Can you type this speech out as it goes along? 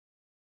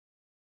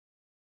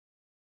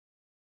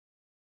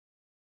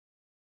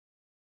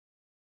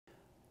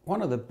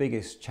One of the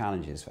biggest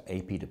challenges for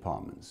AP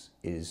departments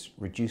is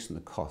reducing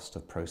the cost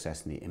of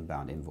processing the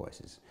inbound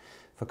invoices.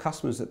 For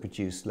customers that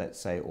produce, let's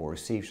say, or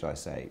receive, should I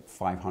say,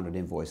 500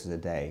 invoices a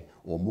day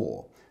or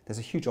more, there's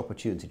a huge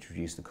opportunity to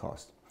reduce the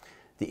cost.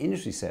 The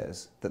industry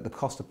says that the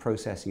cost of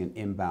processing an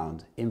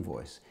inbound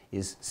invoice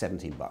is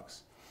 17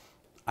 bucks.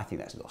 I think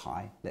that's a little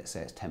high. Let's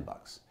say it's 10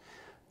 bucks.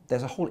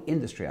 There's a whole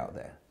industry out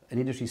there, an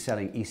industry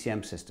selling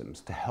ECM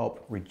systems to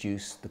help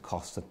reduce the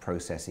cost of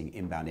processing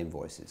inbound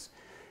invoices.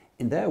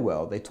 In their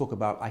world, they talk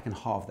about I can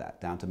halve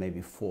that down to maybe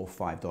 $4 or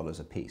 $5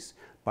 a piece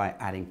by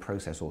adding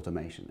process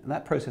automation. And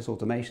that process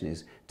automation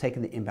is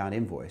taking the inbound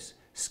invoice,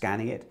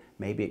 scanning it,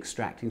 maybe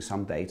extracting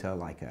some data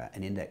like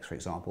an index, for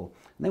example,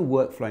 and then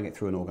workflowing it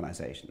through an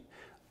organization.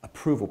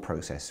 Approval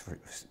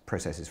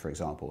processes, for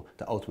example,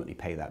 to ultimately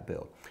pay that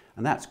bill.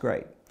 And that's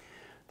great.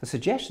 The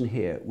suggestion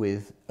here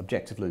with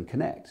Objectif Lune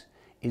Connect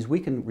is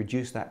we can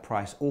reduce that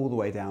price all the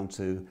way down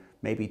to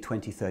maybe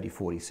 20, 30,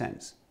 40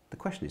 cents. The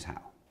question is how?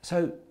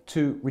 So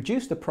to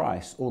reduce the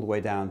price all the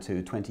way down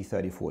to 20,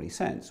 30, 40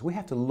 cents, we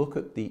have to look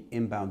at the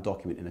inbound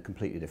document in a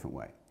completely different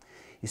way.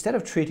 Instead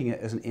of treating it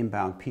as an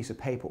inbound piece of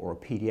paper or a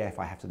PDF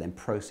I have to then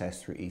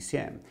process through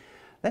ECM,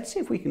 let's see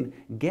if we can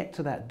get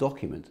to that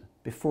document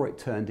before it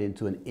turned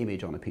into an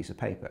image on a piece of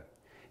paper.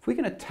 If we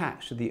can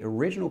attach to the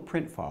original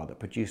print file that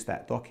produced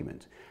that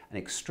document and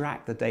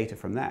extract the data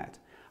from that,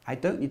 I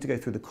don't need to go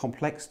through the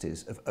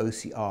complexities of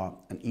OCR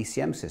and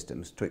ECM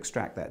systems to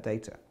extract that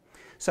data.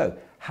 So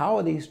how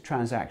are these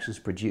transactions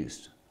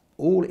produced?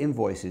 All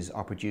invoices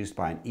are produced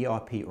by an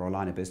ERP or a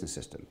line of business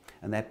system,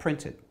 and they're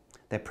printed.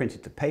 They're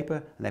printed to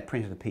paper and they're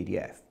printed to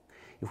PDF.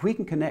 If we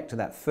can connect to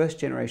that first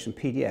generation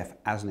PDF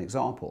as an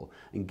example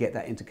and get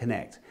that into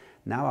Connect,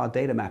 now our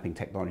data mapping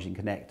technology in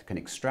Connect can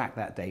extract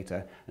that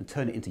data and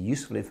turn it into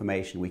useful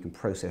information we can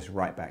process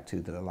right back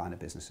to the line of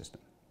business system.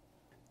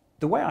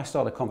 The way I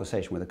start a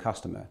conversation with a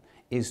customer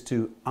is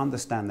to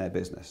understand their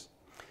business.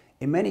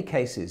 In many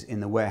cases in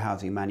the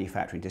warehousing,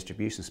 manufacturing,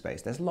 distribution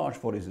space, there's large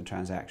volumes of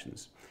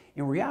transactions.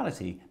 In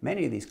reality,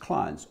 many of these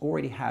clients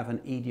already have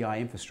an EDI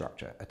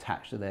infrastructure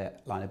attached to their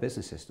line of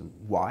business system.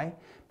 Why?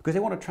 Because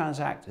they want to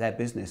transact their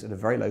business at a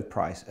very low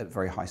price at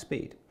very high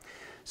speed.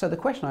 So the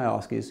question I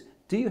ask is,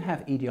 do you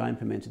have EDI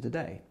implemented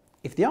today?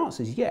 If the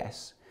answer is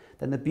yes,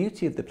 then the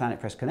beauty of the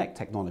PlanetPress Connect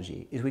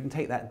technology is we can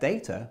take that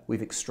data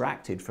we've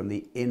extracted from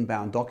the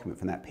inbound document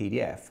from that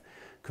PDF,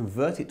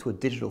 convert it to a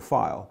digital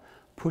file,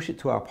 push it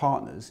to our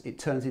partners, it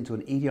turns into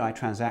an EDI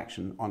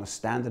transaction on a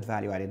standard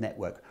value-added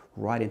network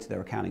right into their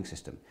accounting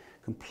system,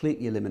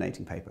 completely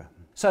eliminating paper.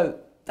 So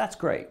that's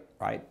great,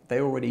 right? They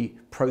already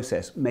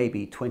process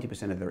maybe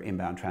 20% of their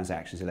inbound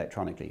transactions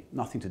electronically,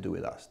 nothing to do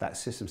with us. That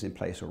system's in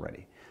place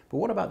already. But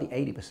what about the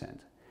 80%?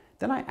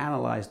 Then I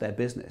analyze their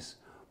business.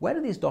 Where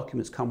do these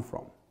documents come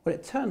from? Well,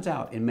 it turns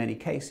out in many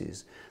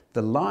cases,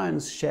 the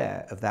lion's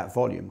share of that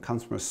volume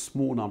comes from a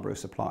small number of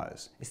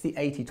suppliers. It's the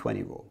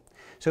 80-20 rule.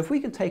 So if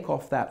we can take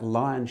off that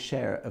lion's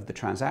share of the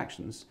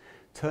transactions,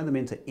 turn them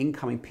into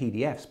incoming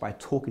PDFs by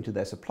talking to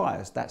their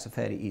suppliers, that's a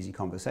fairly easy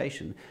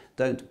conversation.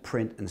 Don't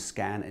print and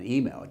scan and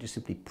email, just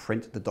simply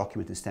print the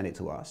document and send it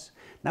to us.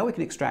 Now we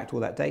can extract all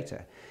that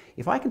data.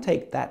 If I can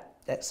take that,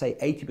 let's say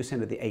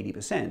 80% of the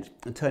 80%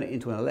 and turn it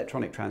into an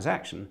electronic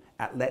transaction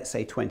at, let's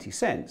say, 20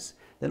 cents,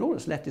 then all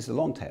that's left is the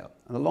long tail.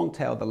 And the long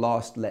tail, the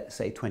last, let's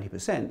say, 20%,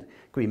 can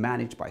be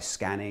managed by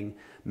scanning,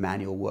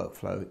 manual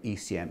workflow,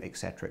 ECM,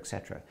 etc.,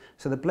 etc.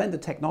 So the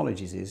blended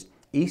technologies is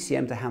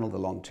ECM to handle the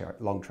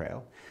long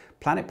trail,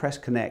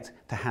 PlanetPress Connect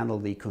to handle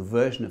the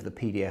conversion of the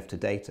PDF to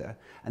data,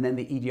 and then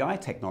the EDI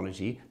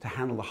technology to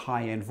handle the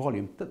high-end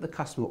volume that the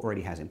customer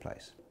already has in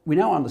place. We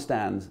now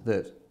understand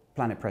that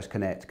PlanetPress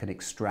Connect can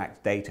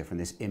extract data from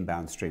this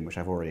inbound stream, which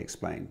I've already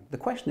explained. The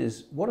question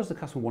is, what does the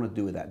customer want to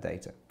do with that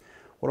data?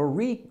 Well, a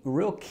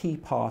real key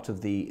part of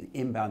the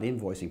inbound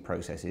invoicing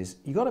process is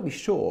you've got to be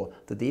sure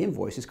that the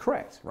invoice is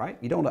correct, right?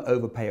 You don't want to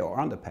overpay or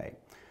underpay.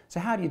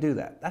 So how do you do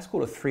that? That's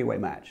called a three-way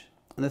match.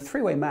 And the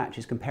three-way match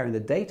is comparing the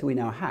data we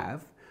now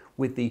have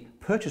with the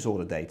purchase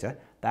order data.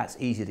 That's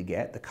easy to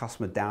get. The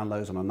customer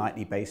downloads on a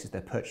nightly basis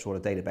their purchase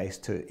order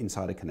database to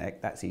Insider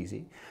Connect. That's easy.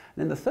 And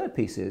then the third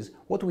piece is,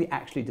 what do we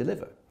actually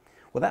deliver?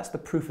 Well, that's the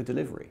proof of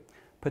delivery.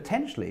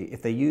 Potentially,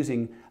 if they're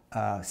using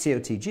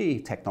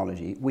COTG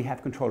technology, we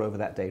have control over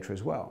that data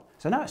as well.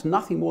 So now it's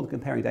nothing more than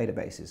comparing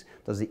databases.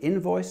 Does the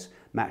invoice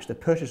match the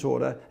purchase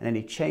order and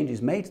any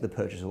changes made to the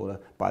purchase order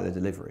by the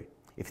delivery?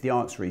 If the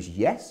answer is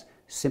yes,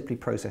 simply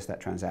process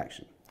that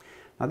transaction.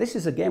 Now this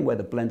is again where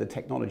the blended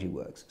technology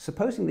works.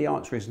 Supposing the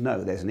answer is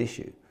no, there's an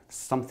issue.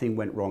 Something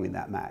went wrong in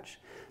that match.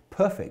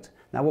 Perfect.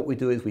 Now what we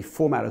do is we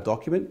format a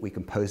document, we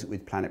compose it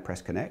with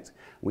PlanetPress Connect,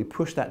 we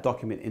push that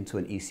document into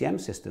an ECM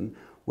system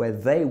where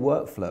they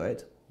workflow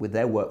it with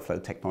their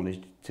workflow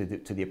technology to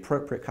the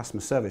appropriate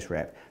customer service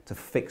rep to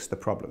fix the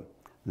problem.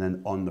 And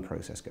then on the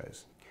process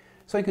goes.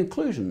 So in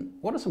conclusion,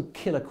 what are some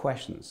killer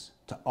questions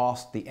to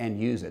ask the end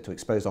user to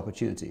expose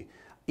opportunity,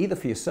 either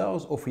for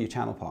yourselves or for your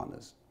channel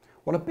partners?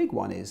 Well, a big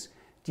one is,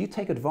 do you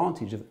take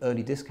advantage of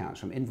early discounts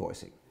from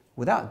invoicing?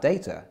 Without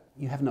data,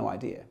 you have no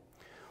idea.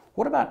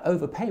 What about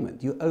overpayment?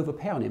 Do you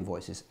overpay on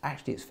invoices?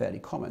 Actually, it's fairly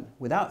common.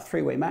 Without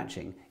three-way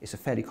matching, it's a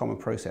fairly common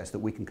process that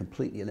we can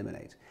completely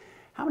eliminate.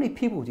 How many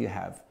people do you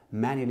have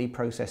manually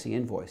processing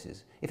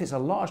invoices? If it's a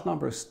large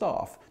number of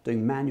staff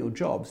doing manual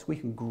jobs, we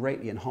can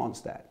greatly enhance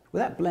that.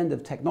 With that blend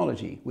of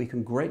technology, we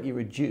can greatly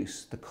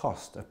reduce the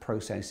cost of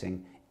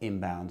processing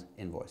inbound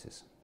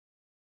invoices.